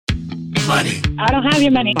money. I don't have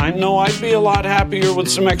your money. I know I'd be a lot happier with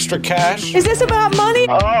some extra cash. Is this about money?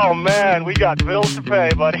 Oh, man, we got bills to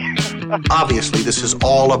pay, buddy. Obviously, this is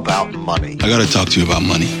all about money. I gotta talk to you about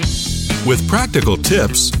money. With practical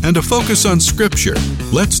tips and a focus on scripture,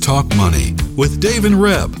 let's talk money with Dave and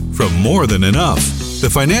Reb from More Than Enough, the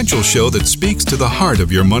financial show that speaks to the heart of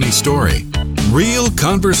your money story. Real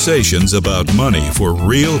conversations about money for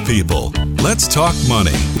real people. Let's talk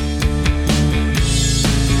money.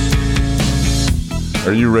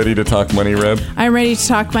 Are you ready to talk money, Reb? I'm ready to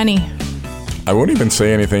talk money. I won't even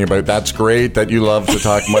say anything about that's great that you love to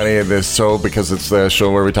talk money in this show because it's the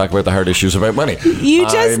show where we talk about the hard issues about money. You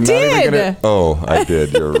just did. I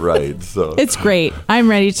did. You're right. So it's great. I'm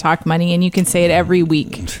ready to talk money, and you can say it every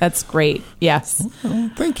week. That's great. Yes. Well,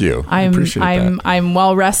 thank you. I appreciate that. I'm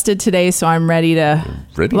well rested today, so I'm ready to.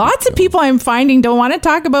 Lots of go. people I'm finding don't want to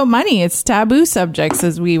talk about money. It's taboo subjects,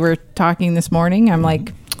 as we were talking this morning. I'm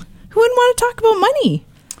like, who wouldn't want to talk about money?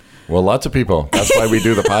 Well, lots of people. That's why we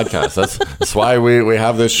do the podcast. That's why we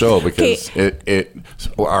have this show, because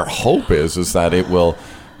our hope is that it will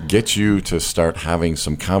get you to start having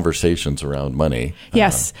some conversations around money.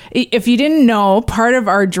 Yes. If you didn't know, part of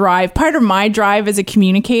my drive as a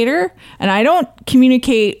communicator, and I don't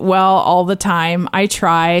communicate well all the time. I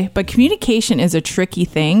try, but communication is a tricky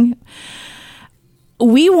thing.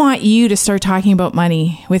 We want you to start talking about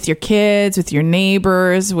money with your kids, with your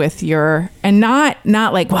neighbors, and not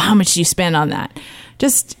like, well, how much do you spend on that?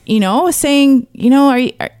 Just, saying, how are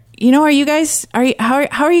you guys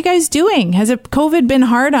doing? Has COVID been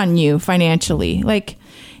hard on you financially? Like,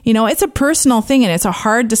 it's a personal thing and it's a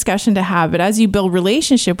hard discussion to have. But as you build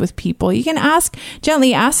relationship with people, you can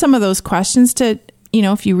gently ask some of those questions to,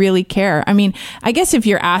 if you really care. I mean, I guess if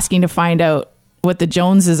you're asking to find out what the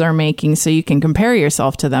Joneses are making so you can compare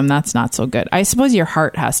yourself to them, that's not so good. I suppose your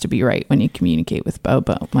heart has to be right when you communicate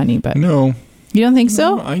about money, but no. You don't think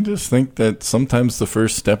so? No, I just think that sometimes the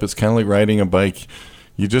first step is kind of like riding a bike.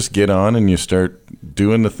 You just get on and you start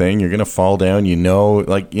doing the thing. You're going to fall down, in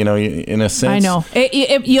a sense. I know.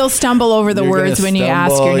 You'll stumble over the words when you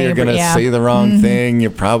ask your neighbor. You're going to say the wrong thing. You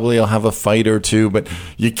probably will have a fight or two, but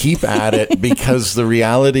you keep at it because the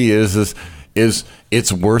reality is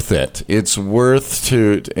it's worth it. It's worth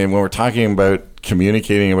to, and when we're talking about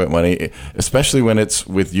communicating about money, especially when it's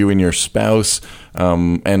with you and your spouse,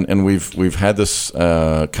 and we've had this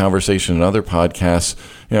conversation in other podcasts,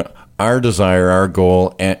 our desire, our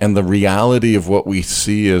goal, and the reality of what we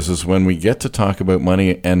see is when we get to talk about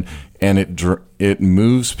money and it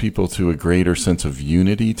moves people to a greater sense of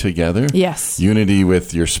unity together. Yes. Unity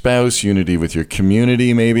with your spouse, unity with your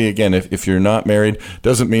community. Maybe, again, if you're not married,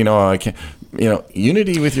 doesn't mean, I can't,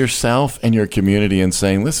 unity with yourself and your community and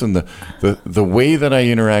saying, listen, the way that I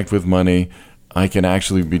interact with money, I can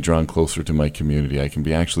actually be drawn closer to my community. I can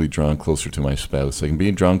be actually drawn closer to my spouse. I can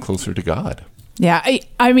be drawn closer to God. Yeah,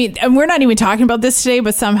 I mean, and we're not even talking about this today,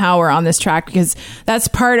 but somehow we're on this track because that's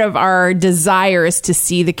part of our desire is to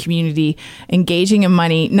see the community engaging in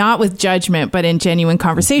money, not with judgment, but in genuine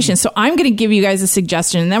conversation. So I'm going to give you guys a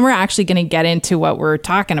suggestion, and then we're actually going to get into what we're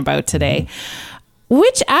talking about today,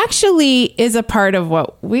 which actually is a part of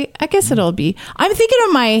what I guess it'll be. I'm thinking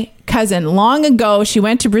of my cousin. Long ago, she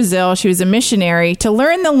went to Brazil. She was a missionary. To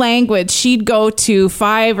learn the language, she'd go to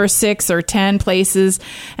 5 or 6 or 10 places,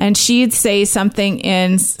 and she'd say something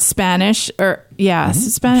in Spanish or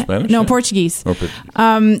Spanish? No, yeah. Portuguese.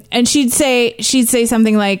 And she'd say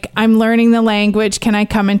something like, "I'm learning the language. Can I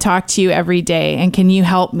come and talk to you every day? And can you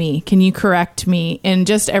help me? Can you correct me in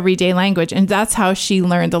just everyday language?" And that's how she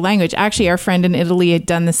learned the language. Actually, our friend in Italy had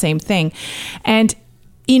done the same thing. And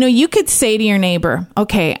you could say to your neighbor,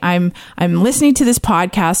 okay, I'm listening to this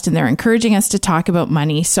podcast and they're encouraging us to talk about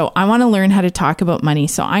money. So I want to learn how to talk about money.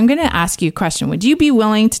 So I'm going to ask you a question. Would you be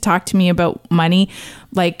willing to talk to me about money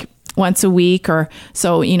like once a week or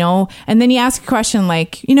so, and then you ask a question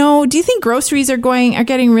like, do you think groceries are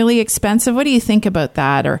getting really expensive? What do you think about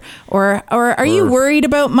that? Or are you worried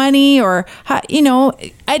about money or,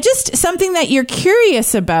 just something that you're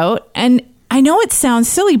curious about. And I know it sounds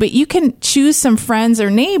silly, but you can choose some friends or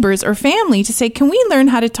neighbors or family to say, can we learn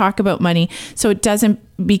how to talk about money so it doesn't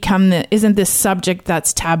become isn't this subject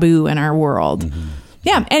that's taboo in our world? Mm-hmm.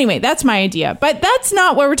 Yeah. Anyway, that's my idea, but that's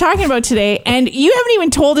not what we're talking about today. And you haven't even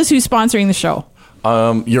told us who's sponsoring the show.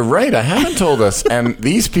 You're right. I haven't told us. And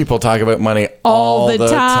these people talk about money all the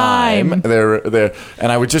time. They're,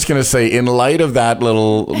 and I was just going to say, in light of that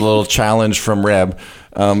little challenge from Reb,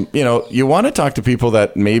 you want to talk to people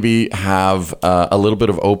that maybe have a little bit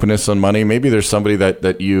of openness on money. Maybe there's somebody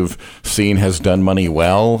that you've seen has done money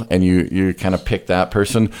well, and you kind of pick that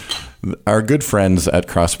person. our good friends at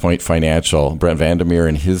CrossPoint Financial, Brent Vandermeer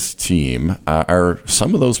and his team, are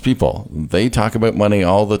some of those people. They talk about money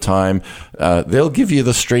all the time. They'll give you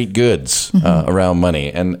the straight goods around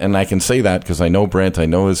money. And I can say that because I know Brent, I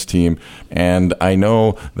know his team, and I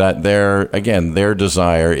know that their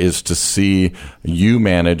desire is to see you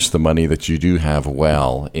manage the money that you do have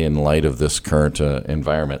well in light of this current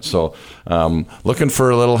environment. So looking for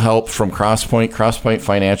a little help from CrossPoint,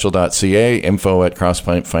 crosspointfinancial.ca,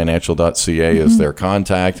 info@crosspointfinancial.ca is their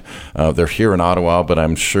contact. They're here in Ottawa, but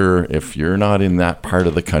I'm sure if you're not in that part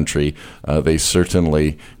of the country, they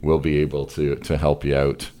certainly will be able to help you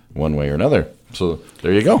out one way or another. So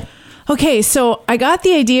there you go. Okay, so I got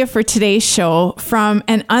the idea for today's show from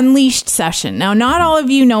an Unleashed session. Now, not all of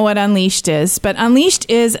you know what Unleashed is, but Unleashed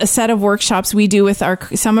is a set of workshops we do with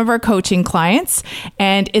some of our coaching clients,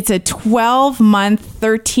 and it's a 12-month,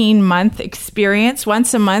 13-month experience,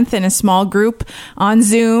 once a month in a small group on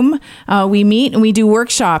Zoom. We meet and we do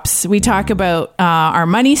workshops. We talk about our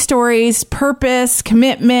money stories, purpose,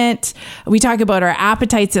 commitment. We talk about our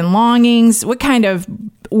appetites and longings, what kind of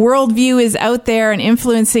worldview is out there and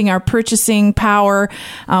influencing our purchasing power.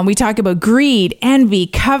 We talk about greed, envy,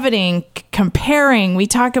 coveting, comparing. We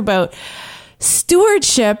talk about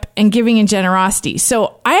stewardship and giving and generosity.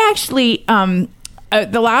 So I actually,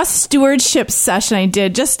 the last stewardship session I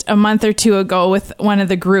did just a month or two ago with one of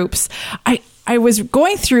the groups, I was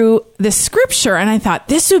going through the scripture and I thought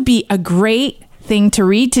this would be a great thing to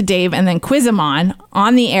read to Dave and then quiz him on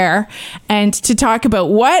the air and to talk about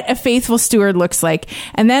what a faithful steward looks like.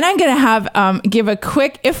 And then I'm going to have give a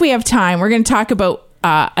quick, if we have time, we're going to talk about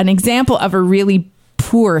an example of a really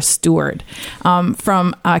poor steward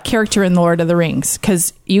from a character in The Lord of the Rings.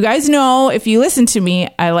 Because you guys know, if you listen to me,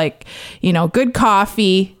 I like, good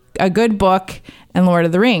coffee, a good book, and Lord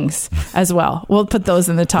of the Rings as well. We'll put those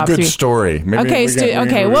in the top good three. Story. Maybe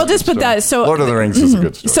we'll just put that. So Lord of the Rings is a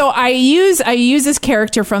good story. So I use this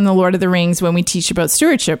character from the Lord of the Rings when we teach about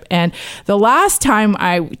stewardship. And the last time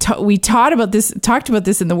we talked about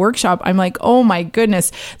this in the workshop, I'm like, oh my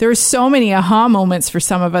goodness, there are so many aha moments for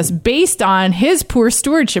some of us based on his poor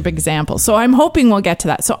stewardship example. So I'm hoping we'll get to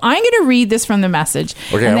that. So I'm going to read this from the Message.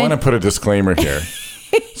 Okay, I want to put a disclaimer here.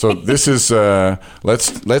 So this is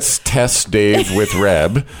let's test Dave with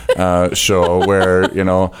Reb show where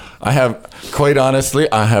I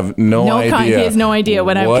have no idea. He has no idea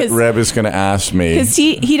what Reb is going to ask me because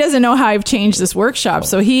he doesn't know how I've changed this workshop,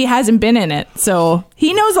 so he hasn't been in it. So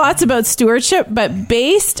he knows lots about stewardship, but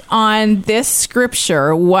based on this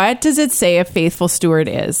scripture, what does it say a faithful steward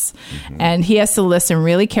is? And he has to listen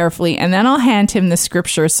really carefully, and then I'll hand him the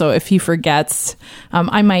scripture. So if he forgets,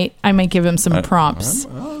 I might give him some prompts.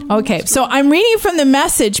 Okay, so I'm reading from the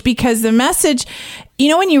Message because the Message,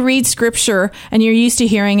 when you read scripture and you're used to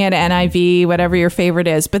hearing it NIV, whatever your favorite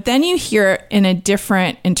is, but then you hear it in a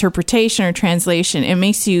different interpretation or translation, it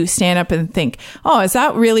makes you stand up and think, oh, is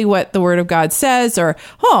that really what the Word of God says? Or,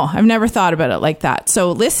 oh, I've never thought about it like that.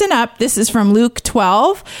 So listen up. This is from Luke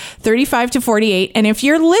 12, 35 to 48. And if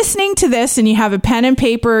you're listening to this and you have a pen and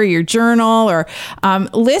paper or your journal or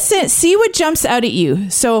listen, see what jumps out at you.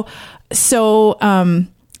 So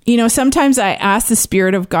sometimes I ask the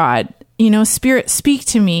Spirit of God, Spirit, speak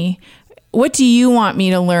to me. What do you want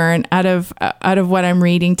me to learn out of what I'm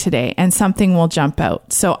reading today? And something will jump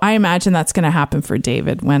out. So I imagine that's going to happen for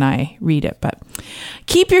David when I read it. But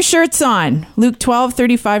keep your shirts on. Luke 12,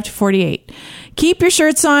 35 to 48. Keep your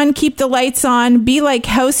shirts on. Keep the lights on. Be like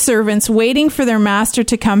house servants waiting for their master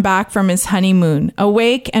to come back from his honeymoon,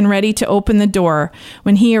 awake and ready to open the door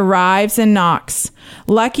when he arrives and knocks.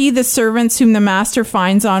 Lucky the servants whom the master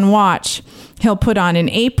finds on watch. He'll put on an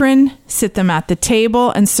apron, sit them at the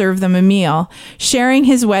table, and serve them a meal, sharing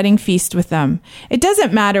his wedding feast with them. It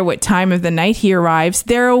doesn't matter what time of the night he arrives.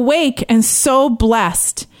 They're awake and so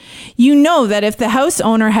blessed. You know that if the house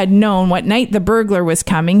owner had known what night the burglar was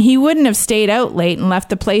coming, he wouldn't have stayed out late and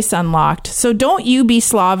left the place unlocked. So don't you be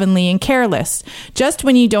slovenly and careless. Just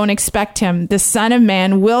when you don't expect him, the Son of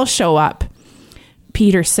Man will show up.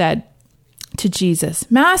 Peter said to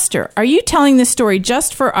Jesus, Master, are you telling this story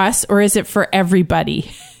just for us or is it for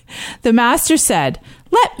everybody? The master said,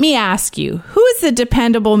 let me ask you, who is the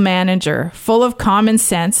dependable manager, full of common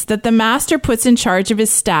sense, that the master puts in charge of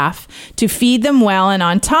his staff to feed them well and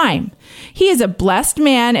on time? He is a blessed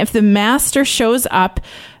man if the master shows up,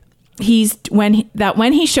 when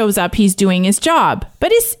he shows up, he's doing his job.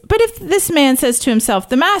 But if this man says to himself,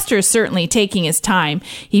 the master is certainly taking his time,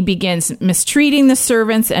 he begins mistreating the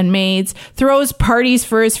servants and maids, throws parties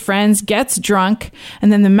for his friends, gets drunk,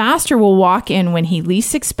 and then the master will walk in when he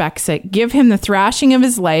least expects it, give him the thrashing of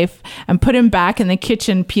his life, and put him back in the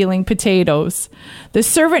kitchen peeling potatoes. The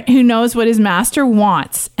servant who knows what his master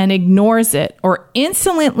wants and ignores it or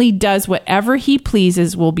insolently does whatever he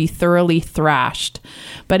pleases will be thoroughly thrashed.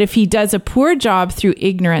 But if he does a poor job through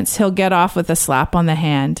ignorance, he'll get off with a slap on the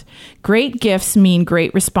hand. Great gifts mean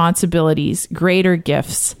great responsibilities. Greater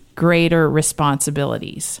gifts, greater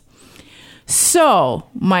responsibilities. So,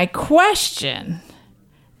 my question,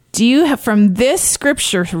 do you have, from this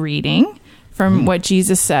scripture reading, from what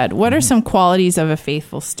Jesus said, what are some qualities of a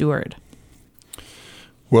faithful steward?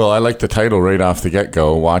 Well, I like the title right off the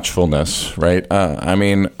get-go, watchfulness, right?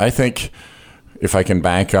 I think if I can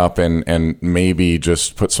back up and maybe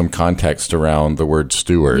just put some context around the word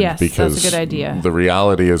steward. Yes, because that's a good idea. The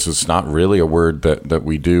reality is it's not really a word that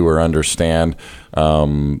we do or understand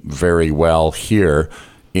very well here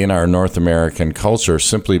in our North American culture,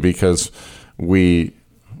 simply because we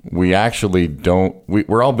actually don't,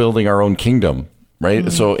 we're all building our own kingdom. Right. Mm-hmm.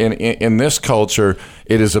 So in this culture,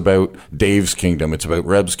 it is about Dave's kingdom. It's about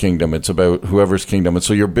Reb's kingdom. It's about whoever's kingdom. And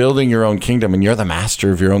so you're building your own kingdom and you're the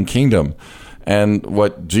master of your own kingdom. And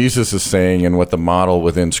what Jesus is saying and what the model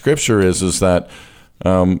within Scripture is that,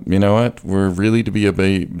 you know what, we're really to be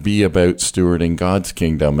about stewarding God's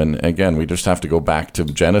kingdom. And again, we just have to go back to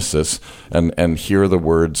Genesis and hear the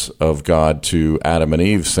words of God to Adam and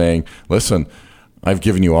Eve saying, listen, I've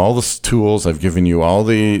given you all the tools. I've given you all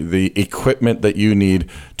the equipment that you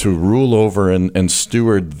need to rule over and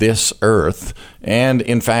steward this earth. And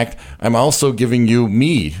in fact, I'm also giving you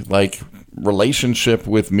me, like relationship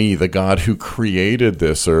with me, the God who created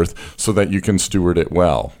this earth, so that you can steward it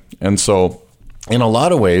well. And so in a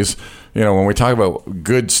lot of ways, you know, when we talk about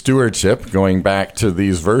good stewardship, going back to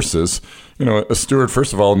these verses, you know, a steward,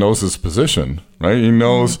 first of all, knows his position, right? He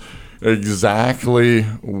knows exactly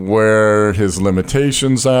where his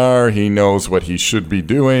limitations are. He knows what he should be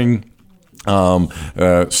doing.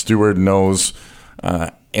 Steward knows,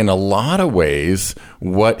 in a lot of ways,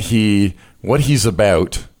 what he's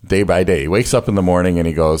about day by day. He wakes up in the morning and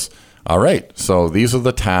he goes, all right, so these are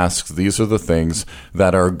the tasks, these are the things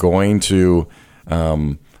that are going to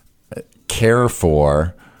care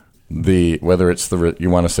for whether it's you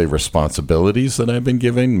want to say responsibilities that I've been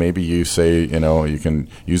given. Maybe you say, you know, you can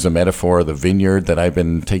use a metaphor, the vineyard that I've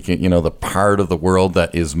been taking, you know, the part of the world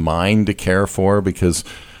that is mine to care for, because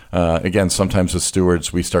again, sometimes as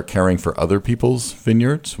stewards, we start caring for other people's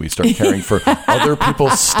vineyards. We start caring for other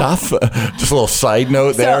people's stuff. Just a little side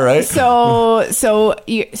note there, right? So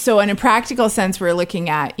in a practical sense, we're looking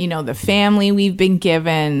at, you know, the family we've been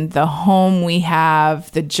given, the home we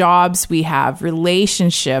have, the jobs we have,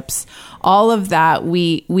 relationships, all of that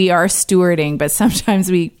we are stewarding, but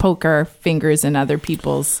sometimes we poke our fingers in other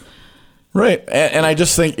people's. Right. And I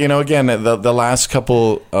just think, you know, again, the last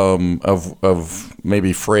couple of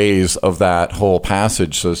maybe phrase of that whole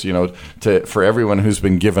passage says, you know, for everyone who's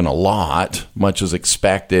been given a lot, much is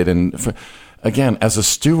expected. And again, as a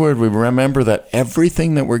steward, we remember that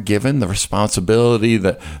everything that we're given, the responsibility,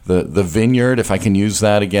 the vineyard, if I can use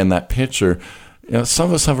that again, that picture, you know, some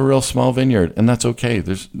of us have a real small vineyard, and that's okay.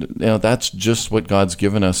 That's just what God's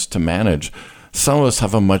given us to manage. Some of us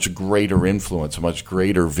have a much greater influence, a much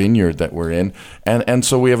greater vineyard that we're in. And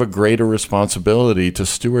so we have a greater responsibility to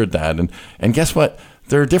steward that. And guess what?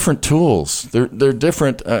 There are different tools. They're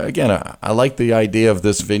different. Again, I like the idea of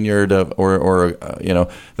this vineyard you know,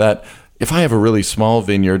 that if I have a really small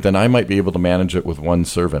vineyard, then I might be able to manage it with one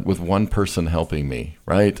servant, with one person helping me,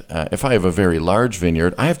 right? If I have a very large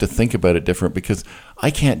vineyard, I have to think about it different because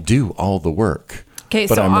I can't do all the work. Okay,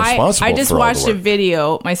 but so I just watched a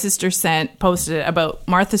video my sister posted it about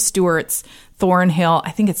Martha Stewart's Thornhill.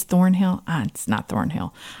 I think it's Thornhill. It's not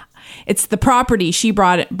Thornhill. It's the property she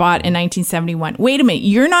bought in 1971. Wait a minute,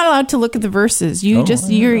 you're not allowed to look at the verses. I'm just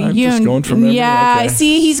going from memory. Yeah, okay.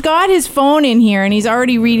 See, he's got his phone in here and he's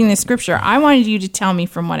already reading the scripture. I wanted you to tell me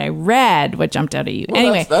from what I read what jumped out at you. Well,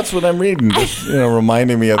 anyway, that's what I'm reading. Just, you know,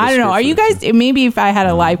 reminding me of. The I don't know. Are you guys? scripture. Maybe if I had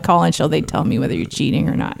a live call-in show, they'd tell me whether you're cheating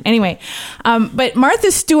or not. Anyway, but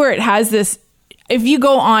Martha Stewart has this. If you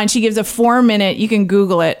go on, she gives a 4-minute. You can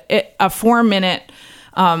Google it. A 4-minute.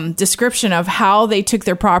 Description of how they took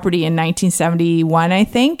their property in 1971, I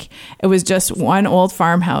think. It was just one old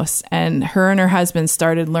farmhouse, and her husband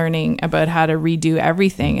started learning about how to redo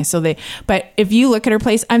everything. But if you look at her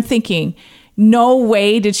place, I'm thinking, no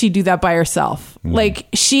way did she do that by herself. Like,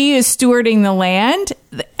 she is stewarding the land.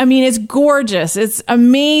 it's gorgeous. It's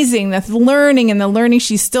amazing, the learning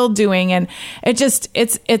she's still doing. And it's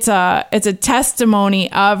a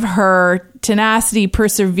testimony of her tenacity,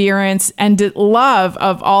 perseverance, and love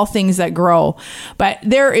of all things that grow. But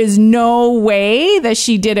there is no way that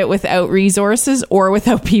she did it without resources or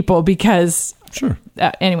without people, because Sure.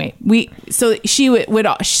 Anyway, so she would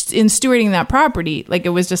in stewarding that property, like it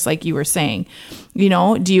was just like you were saying,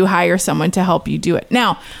 do you hire someone to help you do it?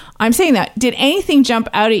 Now, I'm saying that, did anything jump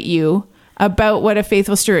out at you about what a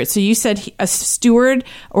faithful steward? So you said a steward,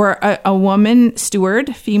 or a woman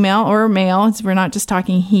steward, female or male, we're not just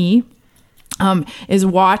talking he, is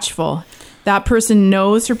watchful. That person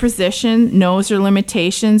knows her position, knows her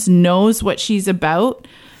limitations, knows what she's about.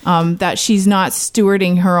 That she's not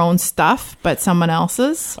stewarding her own stuff, but someone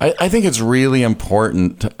else's. I think it's really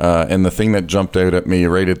important, and the thing that jumped out at me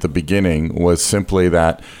right at the beginning was simply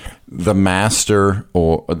that the master,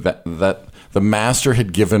 or that the master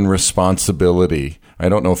had given responsibility. I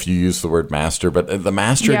don't know if you use the word master, but the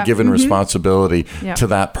master had given responsibility to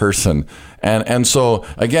that person, and so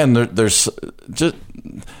again, there's just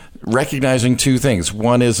recognizing two things.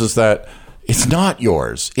 One is that it's not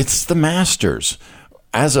yours; it's the master's.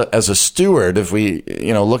 As a steward, if we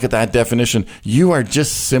look at that definition, you are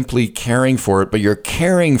just simply caring for it, but you're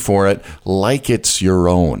caring for it like it's your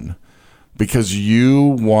own, because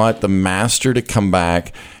you want the master to come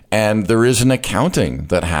back, and there is an accounting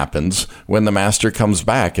that happens when the master comes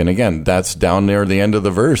back. And again, that's down near the end of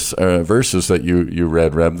the verses that you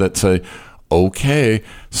read, Reb, that say, okay,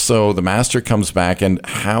 so the master comes back, and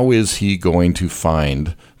how is he going to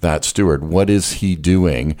find that steward? What is he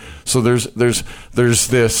doing? So there's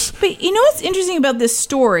this. But what's interesting about this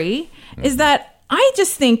story is that I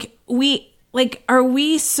just think are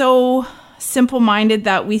we so simple-minded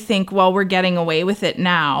that we think, well, we're getting away with it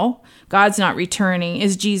now. God's not returning.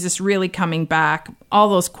 Is Jesus really coming back? All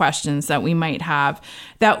those questions that we might have,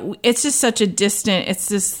 that it's just such a distant, it's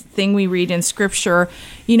this thing we read in scripture,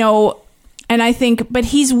 and I think, but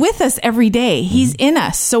he's with us every day. He's in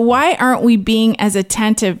us. So why aren't we being as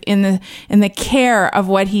attentive in the care of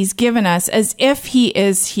what he's given us, as if he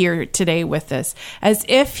is here today with us, as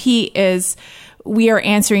if we are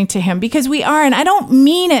answering to him, because we are. And I don't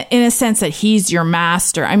mean it in a sense that he's your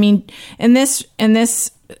master. I mean, in this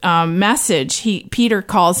message, Peter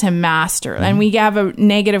calls him master, and we have a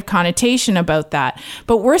negative connotation about that.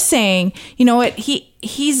 But we're saying,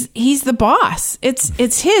 he's the boss.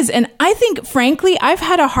 It's his. And I think, frankly, I've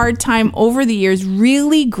had a hard time over the years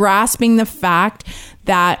really grasping the fact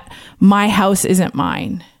that my house isn't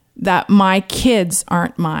mine, that my kids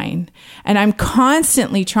aren't mine. And I'm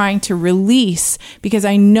constantly trying to release, because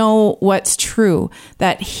I know what's true,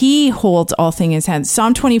 that he holds all things in his hands.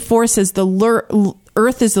 Psalm 24 says the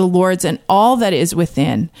earth is the Lord's and all that is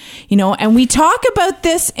within, and we talk about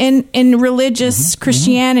this in religious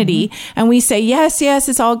Christianity, and we say, yes,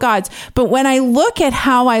 it's all God's. But when I look at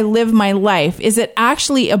how I live my life, is it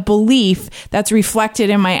actually a belief that's reflected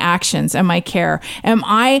in my actions and my care? Am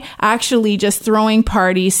I actually just throwing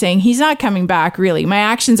parties saying he's not coming back? Really, my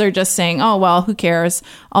actions are just saying, oh, well, who cares?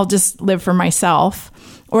 I'll just live for myself.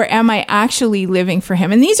 Or am I actually living for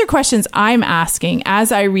him? And these are questions I'm asking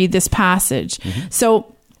as I read this passage.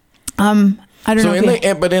 So, I don't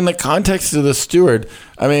know. But in the context of the steward,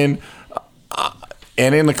 and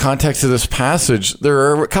in the context of this passage, there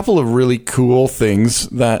are a couple of really cool things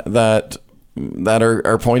that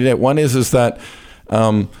are pointed at. One is that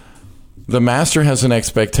the master has an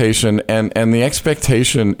expectation, and the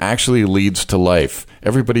expectation actually leads to life.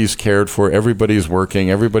 Everybody's cared for, everybody's working,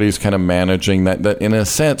 everybody's kind of managing that in a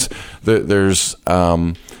sense, there's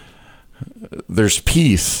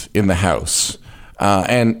peace in the house.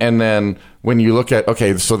 And then when you look at,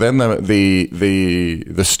 okay, so then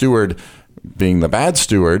the steward, being the bad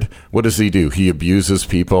steward, what does he do? He abuses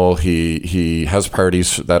people. He has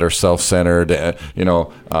parties that are self-centered.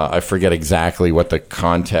 I forget exactly what the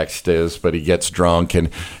context is, but he gets drunk and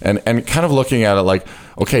kind of looking at it like,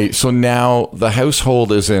 okay, so now the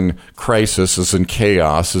household is in crisis, is in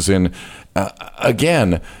chaos, is in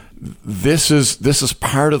again. This is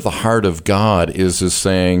part of the heart of God is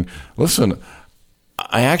saying, listen,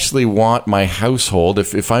 I actually want my household,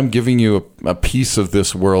 if I'm giving you a piece of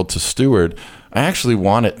this world to steward, I actually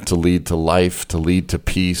want it to lead to life, to lead to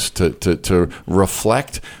peace, to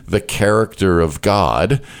reflect the character of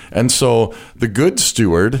God. And so the good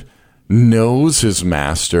steward knows his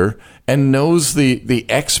master and knows the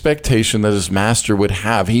expectation that his master would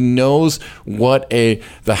have. He knows what the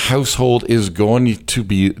household is going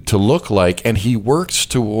to look like, and he works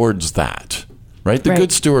towards that. Right? The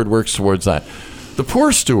good steward works towards that. The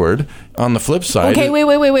poor steward, on the flip side, Okay, wait.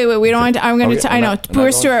 We don't want to, I'm going Okay, to, I know,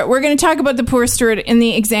 poor steward. We're going to talk about the poor steward in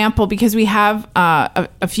the example because we have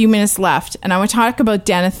a few minutes left. And I want to talk about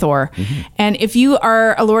Denethor. Mm-hmm. And if you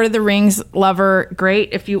are a Lord of the Rings lover, great.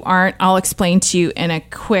 If you aren't, I'll explain to you in a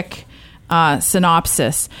quick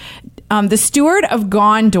synopsis. The steward of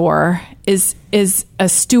Gondor is a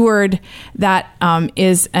steward that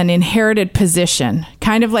is an inherited position,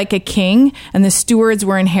 kind of like a king, and the stewards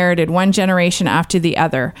were inherited one generation after the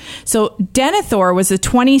other. So Denethor was the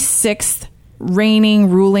 26th reigning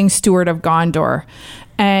ruling steward of Gondor.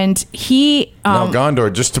 And he... now,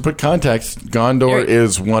 Gondor, just to put context, Gondor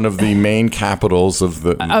is one of the main capitals of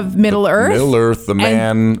Middle Earth. Middle Earth,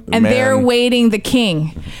 And they're waiting the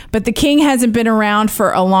king. But the king hasn't been around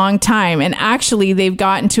for a long time. And actually, they've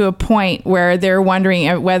gotten to a point where they're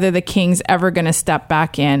wondering whether the king's ever going to step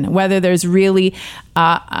back in, whether there's really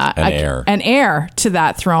an heir to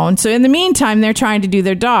that throne. So in the meantime, they're trying to do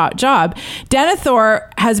their job. Denethor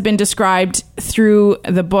has been described through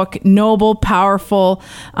the book noble, powerful.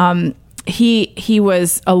 He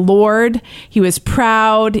was a lord. He was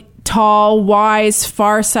proud, tall, wise,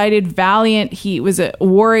 far-sighted, valiant. He was a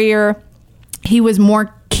warrior. He was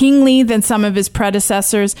more kingly than some of his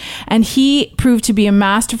predecessors, and he proved to be a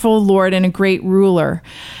masterful lord and a great ruler.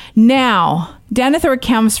 Now, Denethor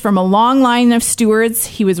comes from a long line of stewards.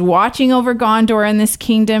 He was watching over Gondor in this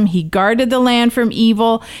kingdom. He guarded the land from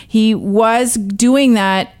evil. He was doing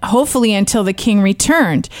that, hopefully, until the king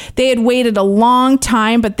returned. They had waited a long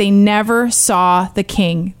time, but they never saw the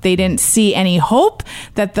king. They didn't see any hope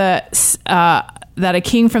that that a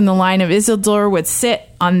king from the line of Isildur would sit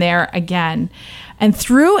on there again. And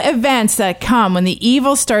through events that come when the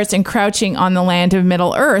evil starts encroaching on the land of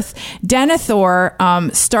Middle Earth,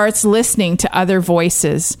 Denethor starts listening to other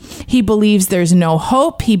voices. He believes there's no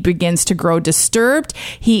hope. He begins to grow disturbed.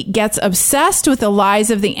 He gets obsessed with the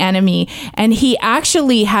lies of the enemy. And he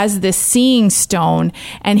actually has this seeing stone,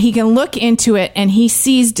 and he can look into it and he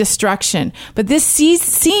sees destruction. But this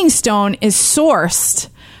seeing stone is sourced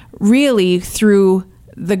really through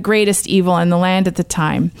the greatest evil in the land at the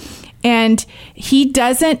time. And he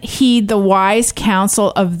doesn't heed the wise counsel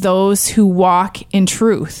of those who walk in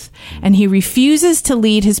truth. And he refuses to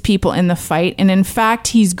lead his people in the fight. And in fact,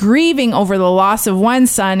 he's grieving over the loss of one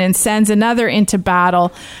son and sends another into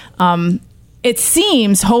battle, it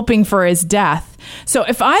seems, hoping for his death. So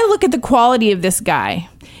if I look at the quality of this guy,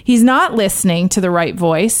 he's not listening to the right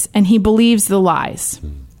voice, and he believes the lies.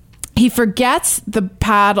 He forgets the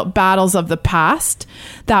battles of the past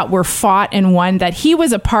that were fought and won that he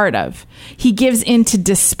was a part of. He gives in to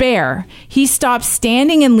despair. He stops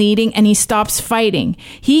standing and leading, and he stops fighting.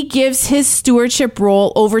 He gives his stewardship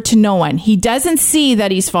role over to no one. He doesn't see that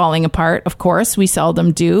he's falling apart. Of course, we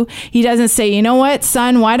seldom do. He doesn't say, you know what,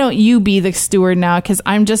 son, why don't you be the steward now? Because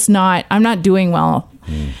I'm not doing well.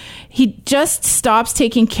 He just stops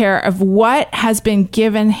taking care of what has been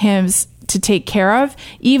given him to take care of,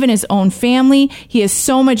 even his own family. He has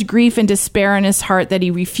so much grief and despair in his heart that he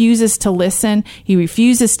refuses to listen. He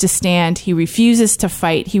refuses to stand. He refuses to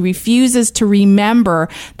fight. He refuses to remember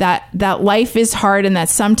that life is hard and that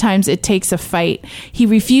sometimes it takes a fight. He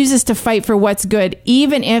refuses to fight for what's good,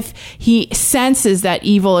 even if he senses that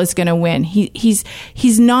evil is going to win. He's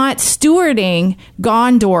not stewarding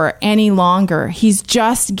Gondor any longer. He's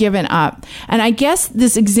just given up. And I guess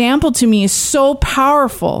this example to me is so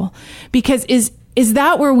powerful, because is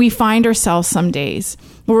that where we find ourselves some days,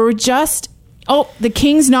 where we're just, the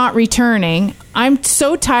king's not returning. I'm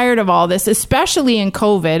so tired of all this, especially in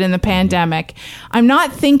COVID and the pandemic. I'm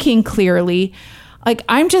not thinking clearly. Like,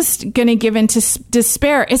 I'm just going to give in to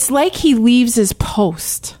despair. It's like he leaves his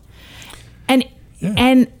post. And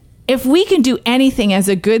if we can do anything as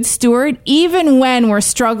a good steward, even when we're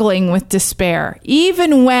struggling with despair,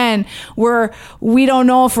 even when we don't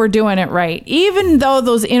know if we're doing it right, even though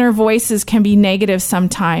those inner voices can be negative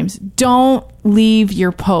sometimes, don't leave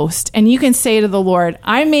your post. And you can say to the Lord,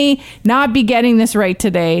 I may not be getting this right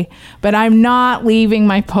today, but I'm not leaving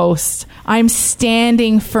my post. I'm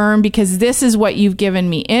standing firm because this is what you've given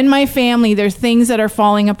me. In my family, there are things that are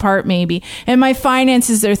falling apart maybe. In my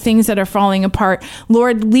finances, there are things that are falling apart.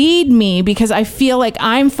 Lord, lead me because I feel like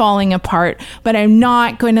I'm falling apart, but I'm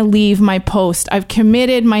not going to leave my post. I've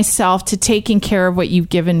committed myself to taking care of what you've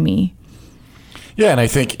given me. Yeah, and I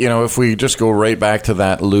think, if we just go right back to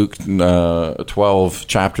that Luke 12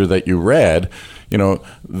 chapter that you read,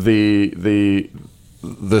 the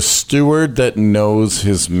steward that knows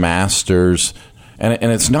his master's,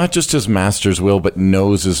 and it's not just his master's will, but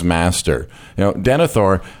knows his master.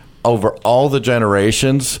 Denethor, over all the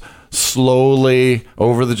generations, slowly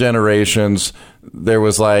over the generations, there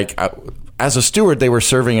was like, as a steward, they were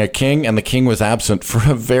serving a king, and the king was absent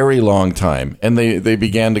for a very long time. And they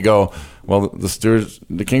began to go, well,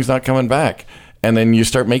 the king's not coming back. And then you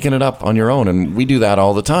start making it up on your own. And we do that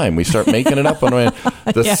all the time. We start making it up on our own.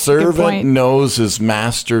 The servant knows his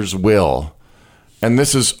master's will. And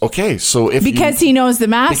this is, okay, so if Because he knows the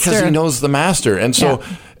master. Because he knows the master. And so,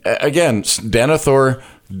 again, Denethor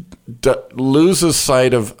loses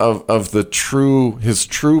sight of his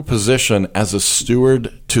true position as a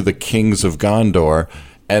steward to the kings of Gondor,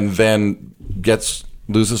 and then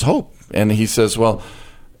loses hope. And he says, well,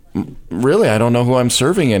 really, I don't know who I'm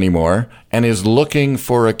serving anymore, and is looking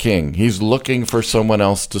for a king. He's looking for someone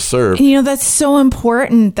else to serve. And that's so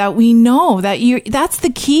important that we know that's the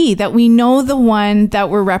key, that we know the one that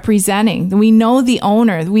we're representing. We know the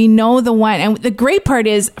owner. We know the one. And the great part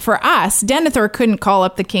is, for us, Denethor couldn't call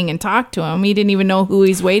up the king and talk to him. He didn't even know who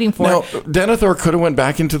he's waiting for. Now, Denethor could have went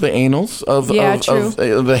back into the annals of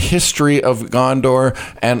the history of Gondor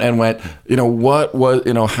and went,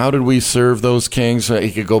 how did we serve those kings?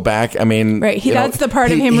 He could go back. I mean, right. That's the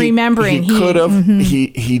part of him remembering. He could have.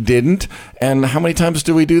 He didn't. And how many times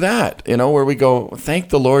do we do that? Where we go, thank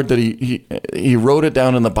the Lord that he wrote it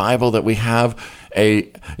down in the Bible, that we have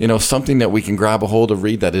something that we can grab a hold of,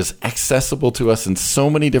 read, that is accessible to us in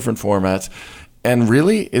so many different formats. And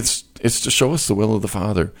really, it's to show us the will of the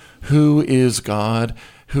Father. Who is God?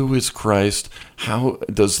 Who is Christ? How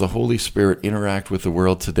does the Holy Spirit interact with the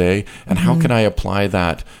world today? And how can I apply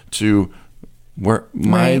that to where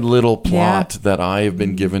my little plot that I have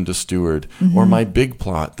been given to steward, or my big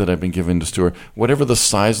plot that I've been given to steward, whatever the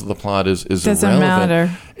size of the plot is doesn't irrelevant.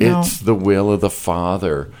 Matter. It's the will of the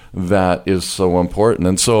Father that is so important.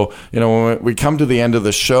 And so, when we come to the end of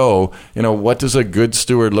the show, what does a good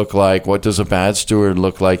steward look like? What does a bad steward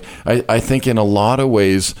look like? I think in a lot of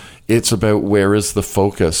ways, it's about where is the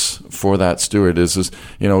focus for that steward is,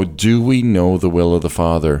 do we know the will of the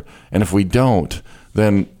Father? And if we don't,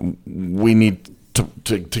 then we need to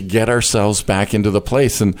get ourselves back into the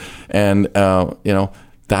place, and that's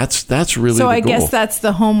really so. The I goal. guess that's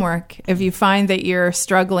the homework. If you find that you're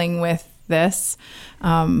struggling with this,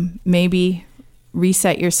 maybe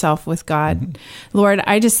reset yourself with God. Lord,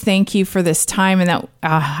 I just thank you for this time, and that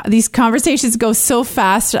these conversations go so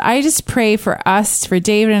fast. I just pray for us, for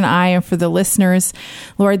David and I, and for the listeners,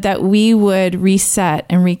 Lord, that we would reset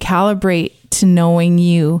and recalibrate to knowing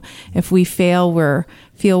you. If we feel we're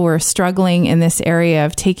struggling in this area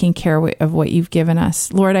of taking care of what you've given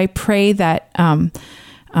us, Lord, I pray that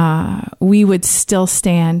we would still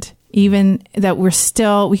stand, even that we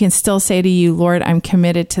can still say to you, Lord, I'm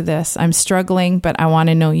committed to this. I'm struggling, but I want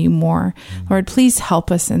to know you more. Lord, please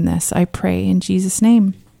help us in this. I pray in Jesus'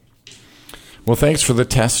 name. Well, thanks for the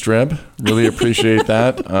test, Reb. Really appreciate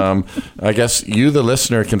that. I guess you, the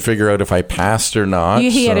listener, can figure out if I passed or not.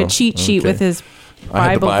 He had a cheat sheet with his Bible, I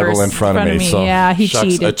had the Bible in front of me. So yeah, he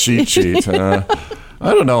cheated. A cheat sheet.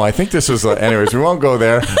 I don't know. I think this was, anyways, we won't go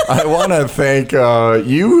there. I want to thank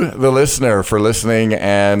you, the listener, for listening.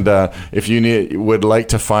 And if you would like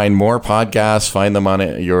to find more podcasts, find them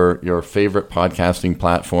on your favorite podcasting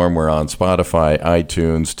platform. We're on Spotify,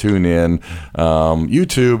 iTunes, TuneIn,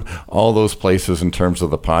 YouTube, all those places in terms of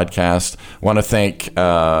the podcast. I want to thank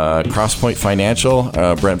Crosspoint Financial,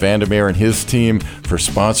 Brent Vandermeer and his team for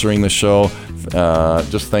sponsoring the show.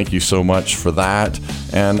 Just thank you so much for that.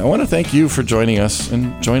 And I want to thank you for joining us,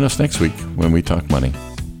 and join us next week when we talk money.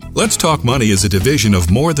 Let's Talk Money is a division of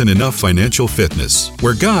More Than Enough Financial Fitness,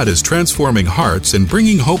 where God is transforming hearts and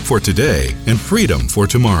bringing hope for today and freedom for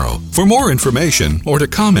tomorrow. For more information or to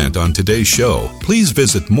comment on today's show, please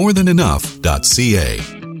visit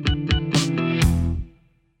morethanenough.ca.